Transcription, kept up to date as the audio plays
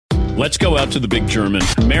Let's go out to the Big German.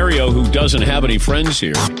 Mario, who doesn't have any friends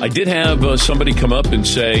here, I did have somebody come up and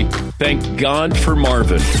say, thank God for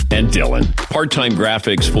Marvin and Dylan. Part-time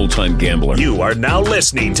graphics, full-time gambler. You are now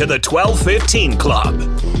listening to the 1215 Club.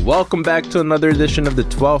 Welcome back to another edition of the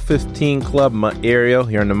 1215 Club. Ariel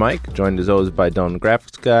here on the mic, joined as always by Dylan the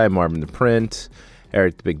graphics guy, Marvin the print,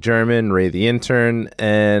 Eric the Big German, Ray the intern,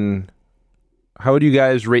 and how would you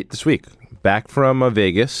guys rate this week? Back from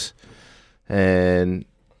Vegas, and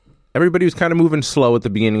everybody was kind of moving slow at the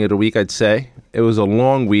beginning of the week, I'd say. It was a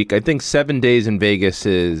long week. I think 7 days in Vegas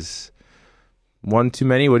is one too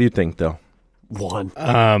many. What do you think, though? One.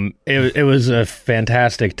 It was a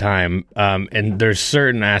fantastic time, and there's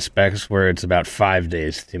certain aspects where it's about 5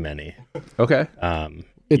 days too many. Okay.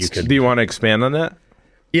 Do you want to expand on that?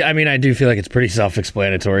 Yeah, I mean, I do feel like it's pretty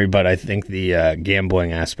self-explanatory, but I think the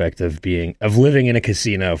gambling aspect of living in a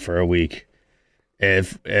casino for a week,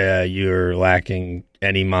 if you're lacking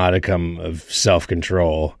any modicum of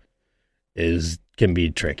self-control, can be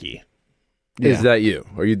tricky. Is that you?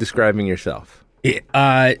 Are you describing yourself?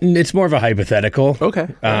 It's more of a hypothetical. Okay.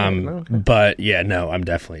 But yeah, no, I'm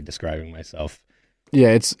definitely describing myself. Yeah,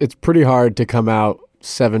 it's pretty hard to come out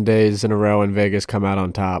 7 days in a row in Vegas, come out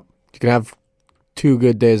on top. You can have 2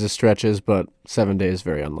 good days of stretches, but 7 days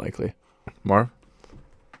very unlikely. Marv?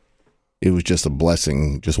 It was just a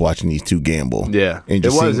blessing just watching these two gamble. Yeah, and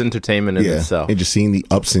it was entertainment in itself. And just seeing the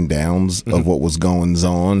ups and downs of what was going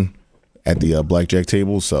on at the blackjack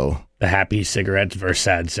table. So the happy cigarettes versus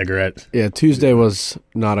sad cigarettes. Yeah, Tuesday was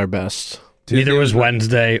not our best. Neither was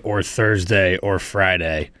Wednesday or Thursday or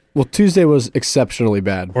Friday. Well, Tuesday was exceptionally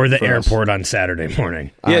bad. Or the airport on Saturday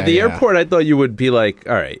morning. Yeah, the airport, I thought you would be like,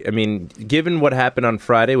 all right, I mean, given what happened on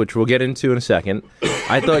Friday, which we'll get into in a second,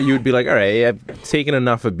 I thought you would be like, all right, I've taken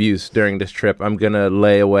enough abuse during this trip. I'm going to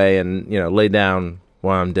lay away and, lay down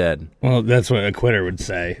while I'm dead. Well, that's what a quitter would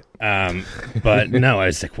say. But no, I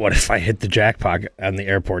was like, what if I hit the jackpot on the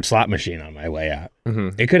airport slot machine on my way out?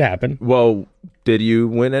 Mm-hmm. It could happen. Well, did you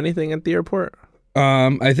win anything at the airport?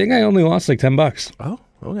 I think I only lost like $10. Oh.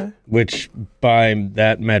 Okay. Which, by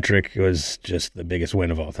that metric, was just the biggest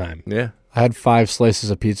win of all time. Yeah. I had 5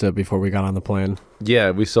 slices of pizza before we got on the plane.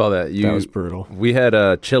 Yeah, we saw that. That was brutal. We had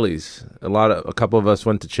Chili's. A couple of us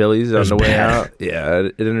went to Chili's on the way out. Yeah,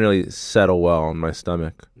 it didn't really settle well on my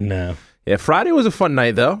stomach. No. Yeah, Friday was a fun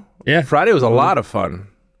night, though. Yeah. Friday was a lot of fun.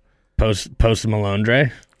 Post Malone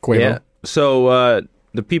Dre? Quavo. Yeah. So,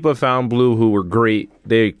 the people at Found Blue who were great,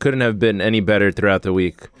 they couldn't have been any better throughout the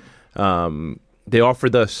week. They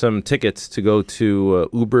offered us some tickets to go to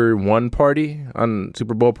Uber One party on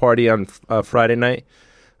Super Bowl party on Friday night.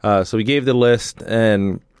 So we gave the list,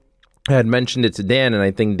 and I had mentioned it to Dan, and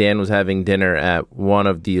I think Dan was having dinner at one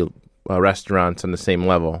of the restaurants on the same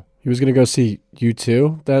level. He was going to go see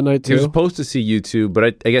U2 that night, too? He was supposed to see U2, but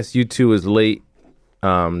I guess U2 was late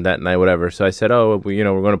that night, whatever. So I said, we're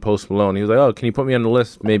going to Post Malone. He was like, oh, can you put me on the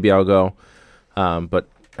list? Maybe I'll go. But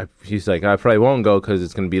he's like, I probably won't go because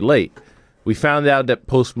it's going to be late. We found out that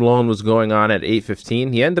Post Malone was going on at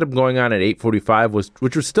 8:15. He ended up going on at 8:45,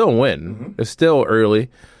 which was still a win. Mm-hmm. It's still early.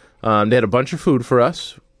 They had a bunch of food for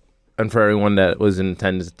us and for everyone that was in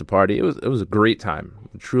attendance at the party. It was a great time.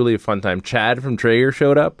 Truly a fun time. Chad from Traeger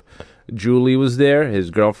showed up. Julie was there, his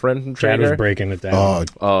girlfriend from Traeger. Chad was breaking it down.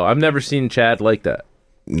 Oh, I've never seen Chad like that.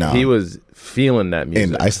 No. He was feeling that music.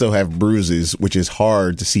 And I still have bruises, which is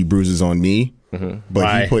hard to see bruises on me. Mm-hmm. But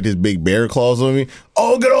Why? He put his big bear claws on me.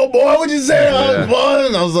 Oh, good old boy, what'd you say? I was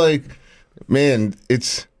fun. I was like, man,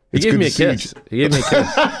 it's He gave good me a to see kiss. He gave me a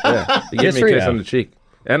kiss. Yeah. He gave Good me a for kiss you. on the cheek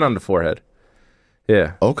and on the forehead.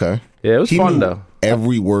 Yeah. Okay. Yeah, it was He fun, knew though.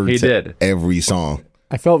 Every word He to did. every song.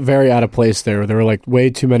 I felt very out of place there. There were like way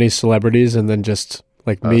too many celebrities, and then just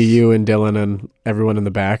like me, you, and Dylan, and everyone in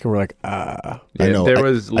the back, and we're like, Yeah, I know. there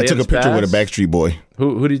was I took a Lance picture with a Bass. Backstreet Boy.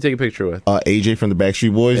 Who did you take a picture with? AJ from the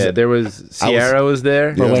Backstreet Boys. Yeah, there was Sierra was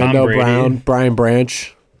there. Yeah. Orlando Tom Brady. Brown, Brian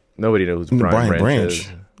Branch, Nobody knows who Brian Branch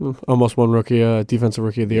is. almost won defensive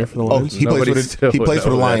rookie of the year for the Oh, Lions. he plays Nobody for still the would know for the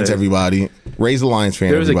who that Lions. is. Everybody, Ray's the Lions fan.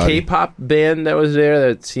 There was everybody. a K-pop band that was there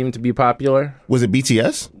that seemed to be popular. Was it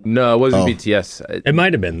BTS? No, it wasn't Oh. BTS. It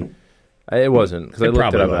might have been. It wasn't because I It looked it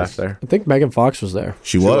probably up was. after. I think Megan Fox was there.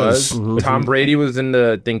 She It was. Tom Brady was in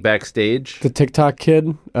the backstage. The TikTok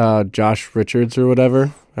kid, Josh Richards or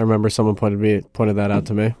whatever. I remember someone pointed that out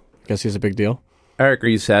to me. I guess he's a big deal. Eric, are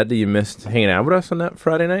you sad that you missed hanging out with us on that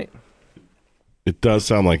Friday night? It does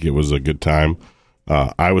sound like it was a good time.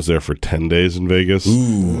 I was there for 10 days in Vegas,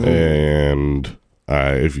 and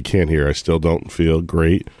if you can't hear, I still don't feel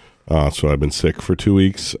great. So I've been sick for 2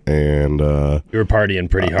 weeks, and You were partying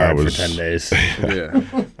pretty hard was- for 10 days. Yeah.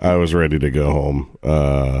 I was ready to go home.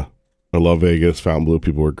 I love Vegas. Fontainebleau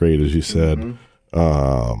people were great, as you said.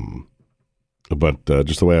 But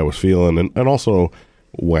just the way I was feeling, and also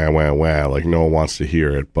wah, like no one wants to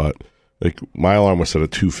hear it, but like my alarm was set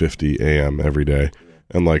at 2:50 a.m. every day.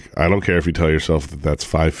 And like, I don't care if you tell yourself that that's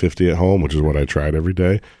 5:50 at home, which is what I tried every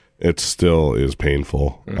day. It still is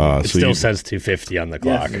painful. It still says 2:50 on the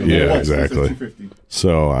clock. Yeah, exactly.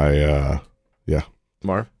 So yeah.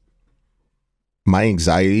 Marv? My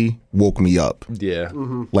anxiety woke me up. Yeah.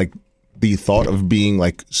 Like the thought of being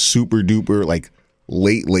like super duper, like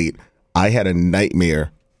late. I had a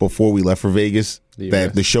nightmare before we left for Vegas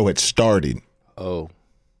that the show had started. Oh.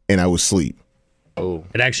 And I was asleep. Oh.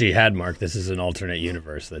 It actually had, Mark. This is an alternate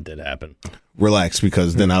universe that did happen. Relax,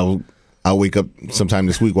 because then I'll wake up sometime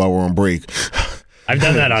this week while we're on break. I've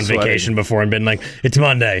done that on vacation before and been like, it's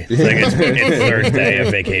Monday. It's like it's Thursday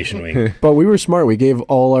of vacation week. But we were smart. We gave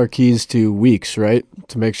all our keys to Weeks, right?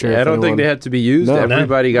 To make sure. Yeah, I don't think they had to be used. No.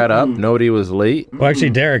 Everybody got up. Nobody was late. Well,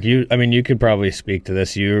 actually, Derek, you could probably speak to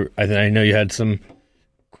this. I know you had some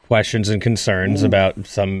questions and concerns about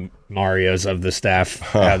some Marios of the staff,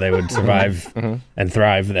 how they would survive and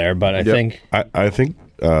thrive there. But I think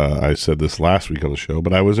I said this last week on the show,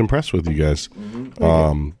 but I was impressed with you guys.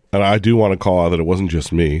 And I do want to call out that it wasn't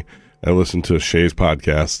just me. I listened to Shay's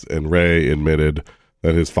podcast, and Ray admitted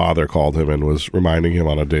that his father called him and was reminding him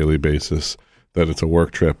on a daily basis that it's a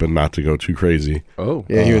work trip and not to go too crazy. Oh.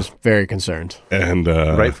 Yeah, he was very concerned. And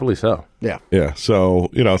Rightfully so. Yeah. yeah, so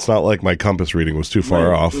it's not like my compass reading was too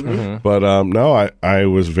far off. But no, I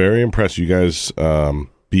was very impressed. You guys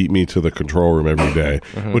beat me to the control room every day,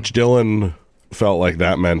 which Dylan felt like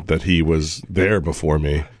that meant that he was there before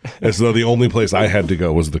me, as though the only place I had to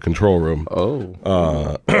go was the control room.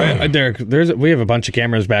 Oh. Derek, we have a bunch of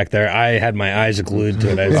cameras back there. I had my eyes glued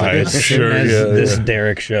to it. I was like, as soon as this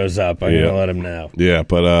Derek shows up, I'm gonna let him know. Yeah,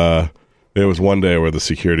 but there was one day where the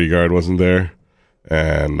security guard wasn't there,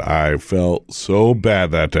 and I felt so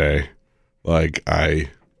bad that day. Like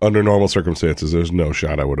under normal circumstances, there's no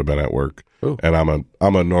shot I would have been at work. Ooh. And I'm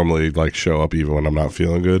a normally like show up even when I'm not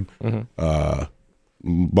feeling good.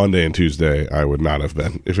 Monday and Tuesday, I would not have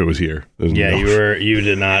been if it was here. There's you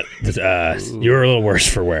did not. You were a little worse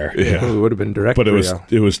for wear. Yeah, It would have been direct. but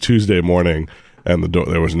it was Tuesday morning, and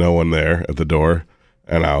there was no one there at the door,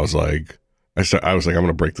 and I was like, I'm going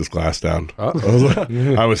to break this glass down.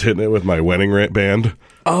 I was hitting it with my wedding band.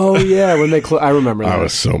 Oh yeah, when they I remember that. I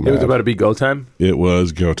was so mad. It was about to be go time. It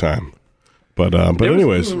was go time. But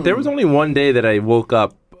anyways, There was only one day that I woke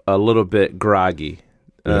up a little bit groggy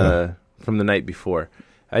from the night before.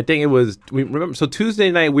 I think it was, so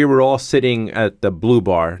Tuesday night we were all sitting at the Blue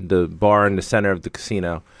Bar, the bar in the center of the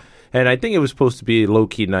casino. And I think it was supposed to be a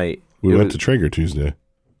low-key night. we went to Traeger Tuesday.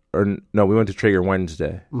 No, we went to Traeger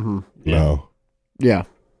Wednesday. No. Yeah.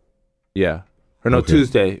 Yeah. Or no, Okay.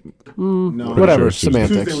 Tuesday. Whatever, sure,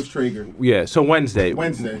 semantics. Tuesday was Traeger. Yeah, so Wednesday.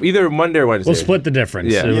 Either Monday or Wednesday. We'll split the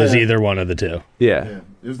difference. Yeah. It was either one of the two. Yeah.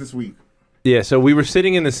 It was this week. Yeah, so we were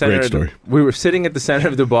sitting in the center. Great story. We were sitting at the center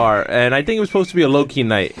of the bar, and I think it was supposed to be a low-key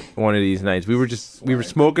night, one of these nights. We were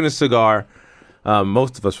smoking a cigar.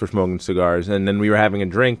 Most of us were smoking cigars, and then we were having a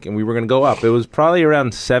drink, and we were going to go up. It was probably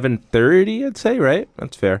around 7:30, I'd say, right?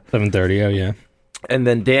 That's fair. 7:30. Oh yeah. And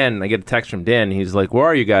then Dan, I get a text from Dan. He's like, "Where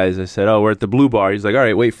are you guys?" I said, "Oh, we're at the Blue Bar." He's like, "All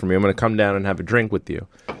right, wait for me. I'm going to come down and have a drink with you."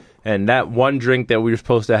 And that one drink that we were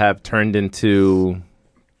supposed to have turned into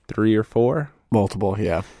 3 or 4. Multiple,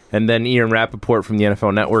 yeah. And then Ian Rappaport from the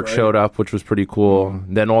NFL Network showed up, which was pretty cool.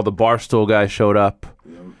 Then all the Barstool guys showed up.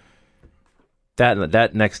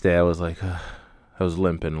 That next day, I was like, I was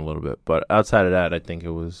limping a little bit. But outside of that, I think I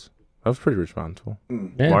was pretty responsible.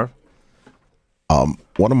 Yeah. Marv?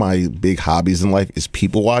 One of my big hobbies in life is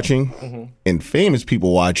people watching, and famous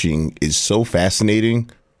people watching is so fascinating.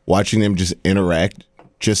 Watching them just interact,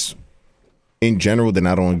 just in general, they're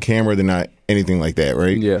not on camera, they're not anything like that,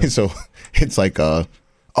 right? Yeah. So it's like, oh,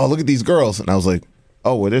 look at these girls, and I was like,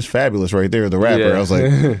 oh, well, there's Fabulous right there, the rapper. Yeah. I was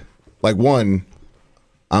like, one,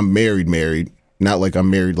 I'm married, not like I'm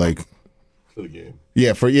married like. For the game.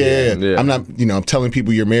 Yeah, Yeah. I'm not, I'm telling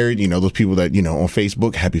people you're married, those people that, on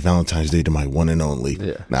Facebook, happy Valentine's Day to my one and only.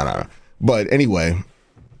 Yeah. No. But anyway,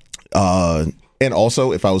 and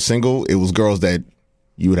also if I was single, it was girls that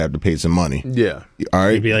you would have to pay some money. Yeah. All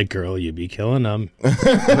You'd right. be like, girl, you'd be killing them.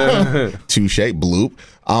 Touche, bloop.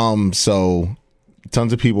 So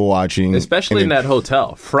tons of people watching. Especially in And then- that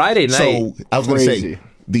hotel. Friday night. So I was going to Crazy. say,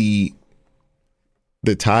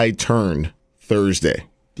 the tide turned Thursday.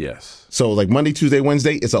 Yes. So like Monday, Tuesday,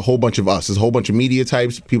 Wednesday, it's a whole bunch of us. It's a whole bunch of media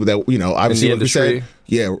types, people that, obviously In like the we said, industry.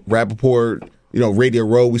 yeah, Rappaport, Radio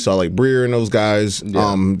Row, we saw like Breer and those guys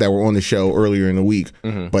that were on the show earlier in the week.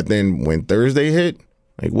 But then when Thursday hit,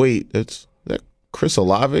 Like, wait, that's that Chris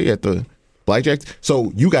Olave at the Blackjack.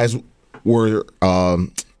 So you guys were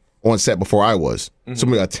on set before I was. So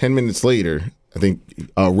about 10 minutes later, I think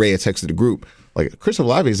Ray had texted the group, like, Chris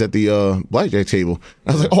Olave is at the Blackjack table.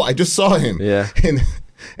 I was like, oh, I just saw him. Yeah.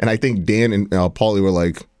 And I think Dan and Paulie were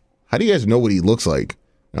like, how do you guys know what he looks like?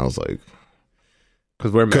 And I was like,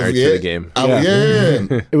 because we're married to the game.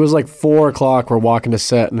 Yeah. It was like 4:00. We're walking to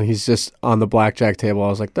set, and he's just on the blackjack table. I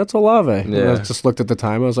was like, "That's Olave." And I just looked at the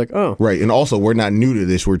time. I was like, "Oh, Right. And also, we're not new to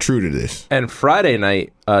this. We're true to this. And Friday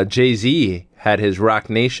night, Jay-Z had his Rock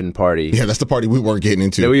Nation party. Yeah, that's the party we weren't getting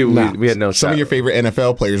into. We had no Some shot. of your favorite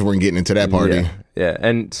NFL players weren't getting into that party. Yeah.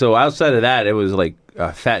 And so outside of that, it was like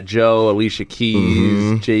Fat Joe, Alicia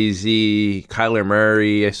Keys, Jay-Z, Kyler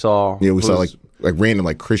Murray. I saw. Yeah, we saw like random,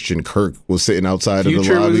 like Christian Kirk was sitting outside of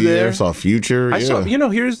Future the lobby was there. there. Saw Future. I saw.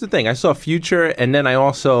 Here's the thing. I saw Future, and then I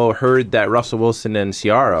also heard that Russell Wilson and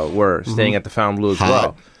Ciara were staying at the Fontainebleau as Hot.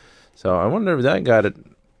 well. So I wonder if that got it.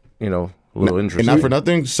 A little And interesting. not for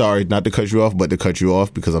nothing, sorry, not to cut you off, but to cut you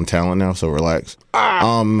off because I'm talent now, so relax.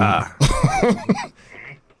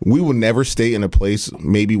 We will never stay in a place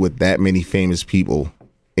maybe with that many famous people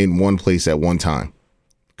in one place at one time.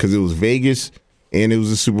 Because it was Vegas and it was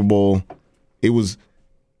the Super Bowl. It was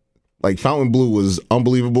like Fontainebleau was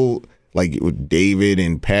unbelievable. Like with David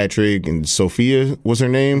and Patrick and Sophia was her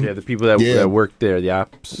name. Yeah, the people that worked there, the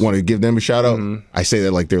ops. Want to give them a shout out? I say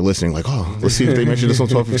that like they're listening, like, oh, let's see if they mention this on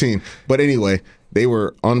 12:15. But anyway, they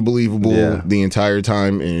were unbelievable the entire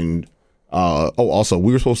time. And also,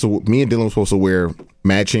 me and Dylan were supposed to wear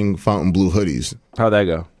matching Fontainebleau hoodies. How'd that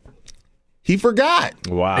go? He forgot.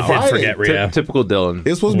 Wow. I did forget Rio. Typical Dylan. It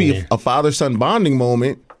was supposed to be a father-son bonding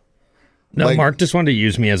moment. No, like- Mark just wanted to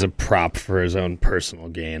use me as a prop for his own personal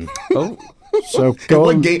gain. Oh, so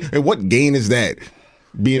What gain is that?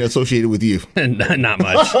 Being associated with you. Not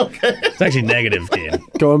much. It's actually negative gain.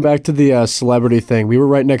 going back to the celebrity thing. We were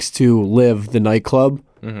right next to Live, the nightclub,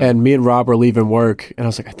 and me and Rob were leaving work, and I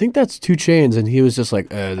was like, I think that's 2 Chainz, and he was just like,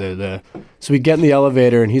 So we get in the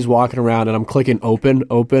elevator, and he's walking around, and I'm clicking open.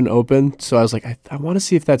 So I was like, I want to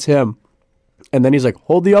see if that's him. And then he's like,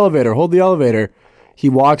 hold the elevator. He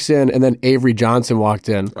walks in, and then Avery Johnson walked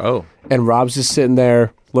in. Oh. And Rob's just sitting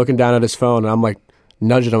there looking down at his phone, and I'm like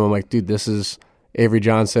nudging him. I'm like, dude, this is Avery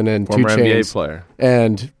Johnson and 2 Former NBA Chainz. player.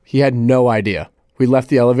 And he had no idea. We left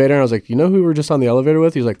the elevator, and I was like, you know who we were just on the elevator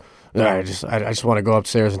with? He was like, no, I just want to go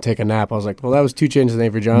upstairs and take a nap. I was like, well, that was 2 Chainz and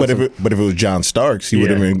Avery Johnson. But if it was John Starks, he would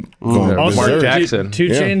have been going Also, Also, berserk. Mark Jackson. 2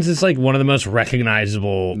 Chainz is like one of the most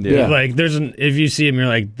recognizable. Yeah. Like, if you see him, you're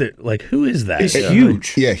like, who is that? He's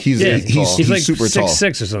huge. Yeah, he's He's super like tall.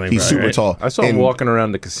 6'6" or something. He's probably, super right? tall. I saw him walking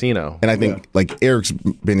around the casino. And I think like Eric's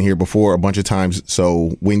been here before a bunch of times.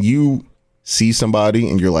 So when you see somebody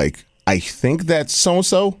and you're like, I think that's so and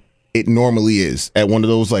so, it normally is at one of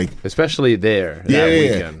those like Especially there that yeah.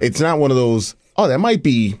 weekend. It's not one of those. Oh, that might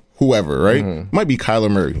be whoever, right? Might be Kyler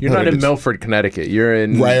Murray. You're not in Milford, Connecticut. You're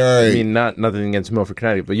in Right. I mean, nothing against Milford,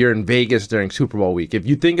 Connecticut, but you're in Vegas during Super Bowl week. If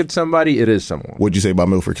you think it's somebody, it is someone. What'd you say about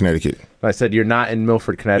Milford, Connecticut? I said you're not in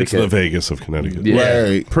Milford, It's Connecticut. the Vegas of Connecticut. Yeah,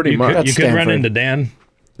 Right. pretty much. You could run Stanford. into Dan.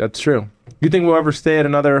 That's true. You think we'll ever stay at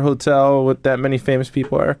another hotel with that many famous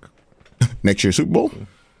people, Eric? Next year Super Bowl?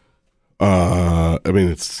 I mean,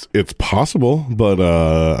 it's possible, but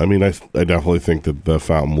I mean, I definitely think that the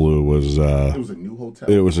Fontainebleau was. It was a new hotel.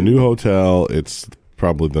 It was a new hotel. It's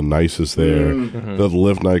probably the nicest there. The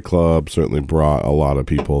Live nightclub certainly brought a lot of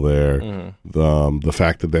people there. The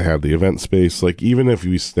fact that they had the event space, like even if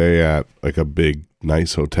you stay at like a big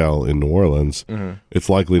nice hotel in New Orleans, it's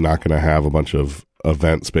likely not going to have a bunch of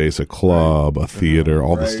event space, a club, a theater,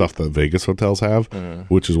 all the stuff that Vegas hotels have,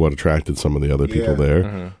 which is what attracted some of the other people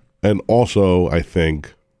there. And also, I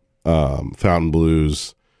think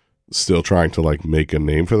Fontainebleau's still trying to like make a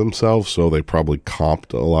name for themselves, so they probably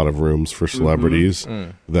comped a lot of rooms for celebrities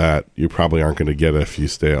that you probably aren't going to get if you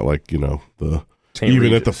stay at like the St. even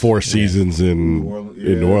at Regis. the Four Seasons in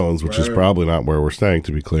New Orleans, which is probably not where we're staying,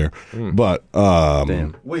 to be clear. But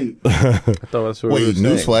Damn. Wait, I thought that's what we were saying.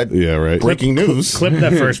 newsflash. yeah, right. Breaking news. Clip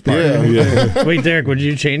that first part. Wait, Derek, would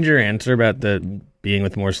you change your answer about the being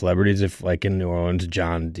with more celebrities if, like in New Orleans,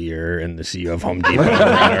 John Deere and the CEO of Home Depot were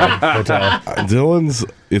at our hotel?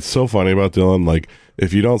 It's so funny about Dylan. Like,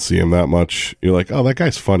 if you don't see him that much, you're like, oh, that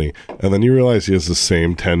guy's funny. And then you realize he has the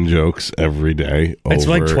same 10 jokes every day over It's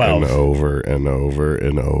like 12. and over and over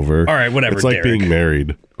and over. All right, whatever, It's like Derek. being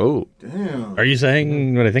married. Oh, Are you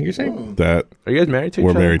saying what I think you're saying? That are you guys married to each we're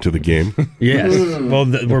other? married to the game. Yes. Well,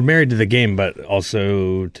 we're married to the game, but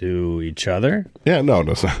also to each other. Yeah, no,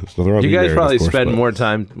 there's nothing wrong with You being guys married, probably of course, spend but- more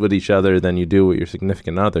time with each other than you do with your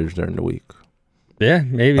significant others during the week. Yeah,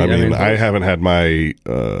 maybe. I mean, I haven't had my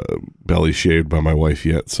belly shaved by my wife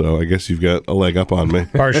yet, so I guess you've got a leg up on me.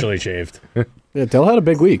 partially shaved. Yeah, Dell had a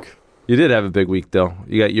big week. You did have a big week, though.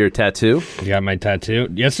 You got your tattoo. I got my tattoo.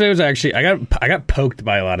 Yesterday was actually I got poked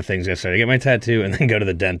by a lot of things yesterday. I get my tattoo and then go to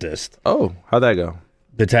the dentist. Oh, how'd that go?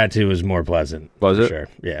 The tattoo was more pleasant. Was for it? Sure.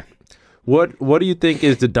 Yeah. What do you think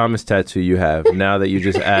is the dumbest tattoo you have now that you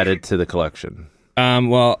just added to the collection?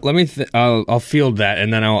 Well, let me. I'll field that,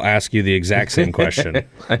 and then I'll ask you the exact same question.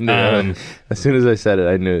 I knew as soon as I said it,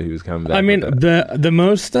 I knew he was coming back. I mean, with that.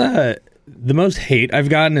 the most hate I've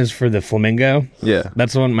gotten is for the flamingo. Yeah,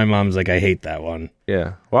 That's the one my mom's like, I hate that one.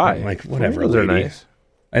 yeah. Why? I'm like, whatever. Those are lady. nice.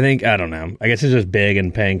 I don't know. I guess it's just big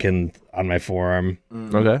and pink and on my forearm.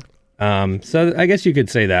 Okay. So I guess you could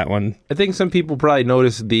say that one. I think some people probably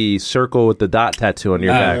noticed the circle with the dot tattoo on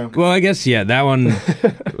your back. Well, I guess that one.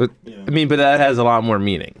 I mean, but that has a lot more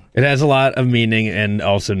meaning. It has a lot of meaning and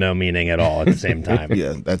also no meaning at all at the same time.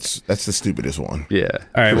 Yeah, that's the stupidest one. Yeah.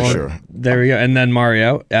 All right, For well, sure. there we go. And then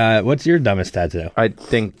Mario, what's your dumbest tattoo? I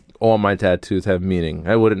think all my tattoos have meaning.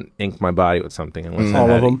 I wouldn't ink my body with something unless All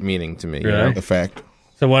it of had them? meaning to me. you Really? know? The fact.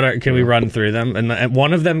 So can we run through them? And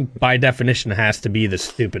one of them, by definition, has to be the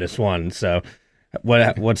stupidest one. So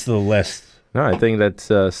what's the list? No, I think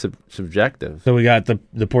that's subjective. So we got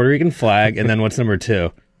the Puerto Rican flag, and then what's number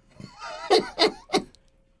 2?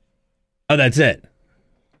 Oh, that's it.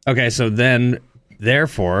 Okay, so then,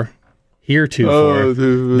 therefore, heretofore,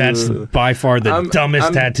 that's by far the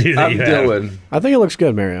dumbest tattoo that I'm you have. Dylan. I think it looks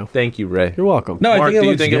good, Mario. Thank you, Ray. You're welcome. No, Mark, I think it do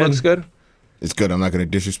you looks think good. it looks good? It's good. I'm not going to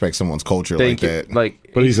disrespect someone's culture Thank like you. that.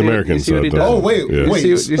 Like, But he's you see- American, you see so what he it does? doesn't- Oh wait, Yeah. wait.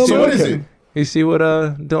 You So see what what is it? You see what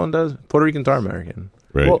Dylan does? Puerto Ricans are American.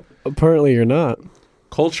 Right. Well, apparently you're not.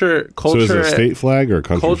 Culture. so is it a state flag or a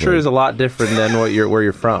country Culture flag? is a lot different than where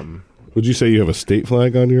you're from. Would you say you have a state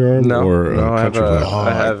flag on your arm No, or no, a I have country a- flag? Oh,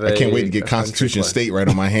 I have I can't wait to a get country Constitution flag. State right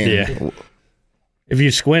on my hand. Yeah. If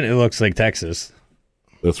you squint, it looks like Texas.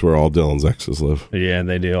 That's where all Dylan's exes live. Yeah,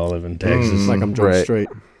 they do all live in Texas. It's like I'm George Right. Strait.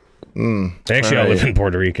 They actually all live in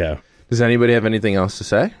Puerto Rico. Does anybody have anything else to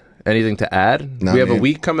say? Anything to add? Nah, we have a man.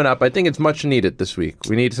 week coming up. I think it's much needed this week.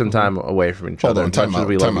 We need some time away from each Hold other. on, as much time as out,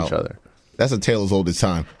 we love time each out. other. That's a tale as old as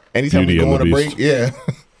time. Anytime Beauty we go and on the a Beast. break, yeah.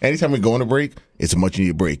 Anytime we go on a break, it's a much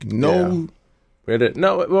needed break. No, We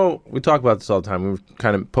talk about this all the time. We were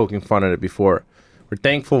kind of poking fun at it before. We're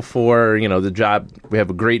thankful for the job. We have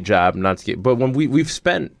a great job, not to get, but when we've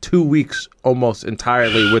spent 2 weeks almost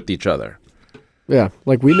entirely with each other. Yeah,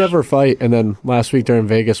 like we never fight, and then last week during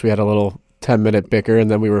Vegas we had a little 10-minute bicker, and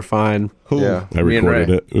then we were fine. who? Yeah, I me and recorded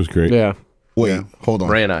Ray. it. It was great. Yeah, Wait, hold on.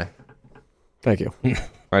 Ray and I. thank you.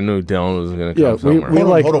 I knew Dylan was going to Yeah, come somewhere. we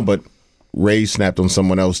like- Hold on, but Ray snapped on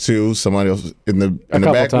someone else too. Somebody else in the A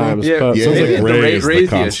couple back room? times. Yeah, but yeah, maybe yeah. the Ray is the Ray's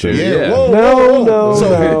the constant. issue. Yeah. Yeah. Whoa, No, whoa, no,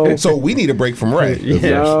 So, no. so we need a break from Ray. Yeah.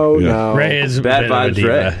 No, Yeah. no. Ray is a Bad bit of a vibes, diva.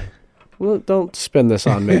 Ray. Well, don't spin this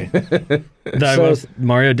on me.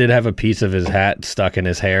 Mario did have a piece of his hat stuck in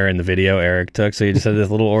his hair in the video Eric took, so he just had this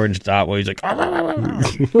little orange dot where he's like,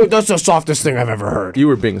 That's the softest thing I've ever heard. You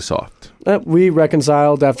were being soft. We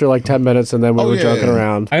reconciled after like 10 minutes, and then we Oh, were yeah, joking yeah.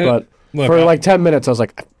 around. Look, For like 10 minutes, I was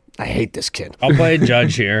like, I hate this kid. I'll play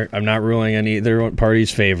judge here. I'm not ruling in either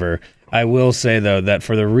party's favor. I will say, though, that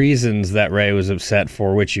for the reasons that Ray was upset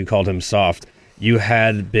for, which you called him soft, you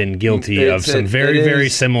had been guilty of some very, very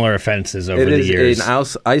similar offenses over It the is years. an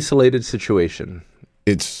isolated situation.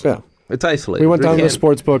 It's. Yeah. It's isolated. We went down to the can't-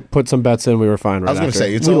 sports book, put some bets in, we were fine right I was going to after.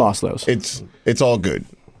 say it's we all, lost those. It's all good.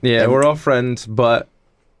 Yeah, we're all friends, but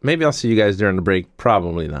maybe I'll see you guys during the break.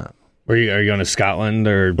 Probably not. Are you going to Scotland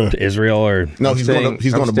or Israel or? No, he's going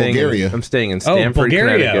to Bulgaria. I'm staying in Stamford,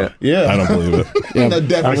 Bulgaria. Connecticut. Yeah, I don't believe it. No, I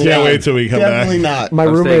definitely can't not. wait till we come Definitely back. not. my I'm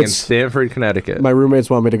staying in roommates Stamford, Connecticut. my roommates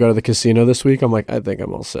want me to go to the casino this week. I'm like, I think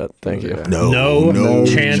I'm all set. Thank you. No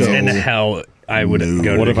chance in hell I would go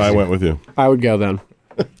to What the if I casino. went with you? I would go then.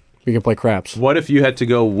 We can play craps. What if you had to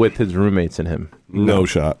go with his roommates and him? No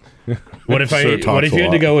shot. What if Sir talks What if a you had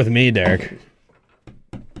to lot. go with me, Derek?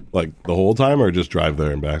 Like the whole time or just drive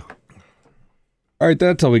there and back? All right,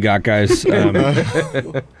 that's all we got, guys.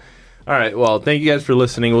 All right. Well, thank you guys for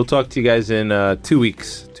listening. We'll talk to you guys in 2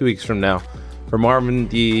 weeks. 2 weeks from now. For Marvin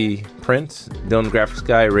D. Prince, Dylan the Graphics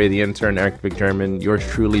Guy, Ray the Intern, Eric McDermott, yours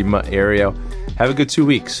truly, Mutt Aereo. Have a good 2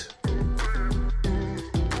 weeks.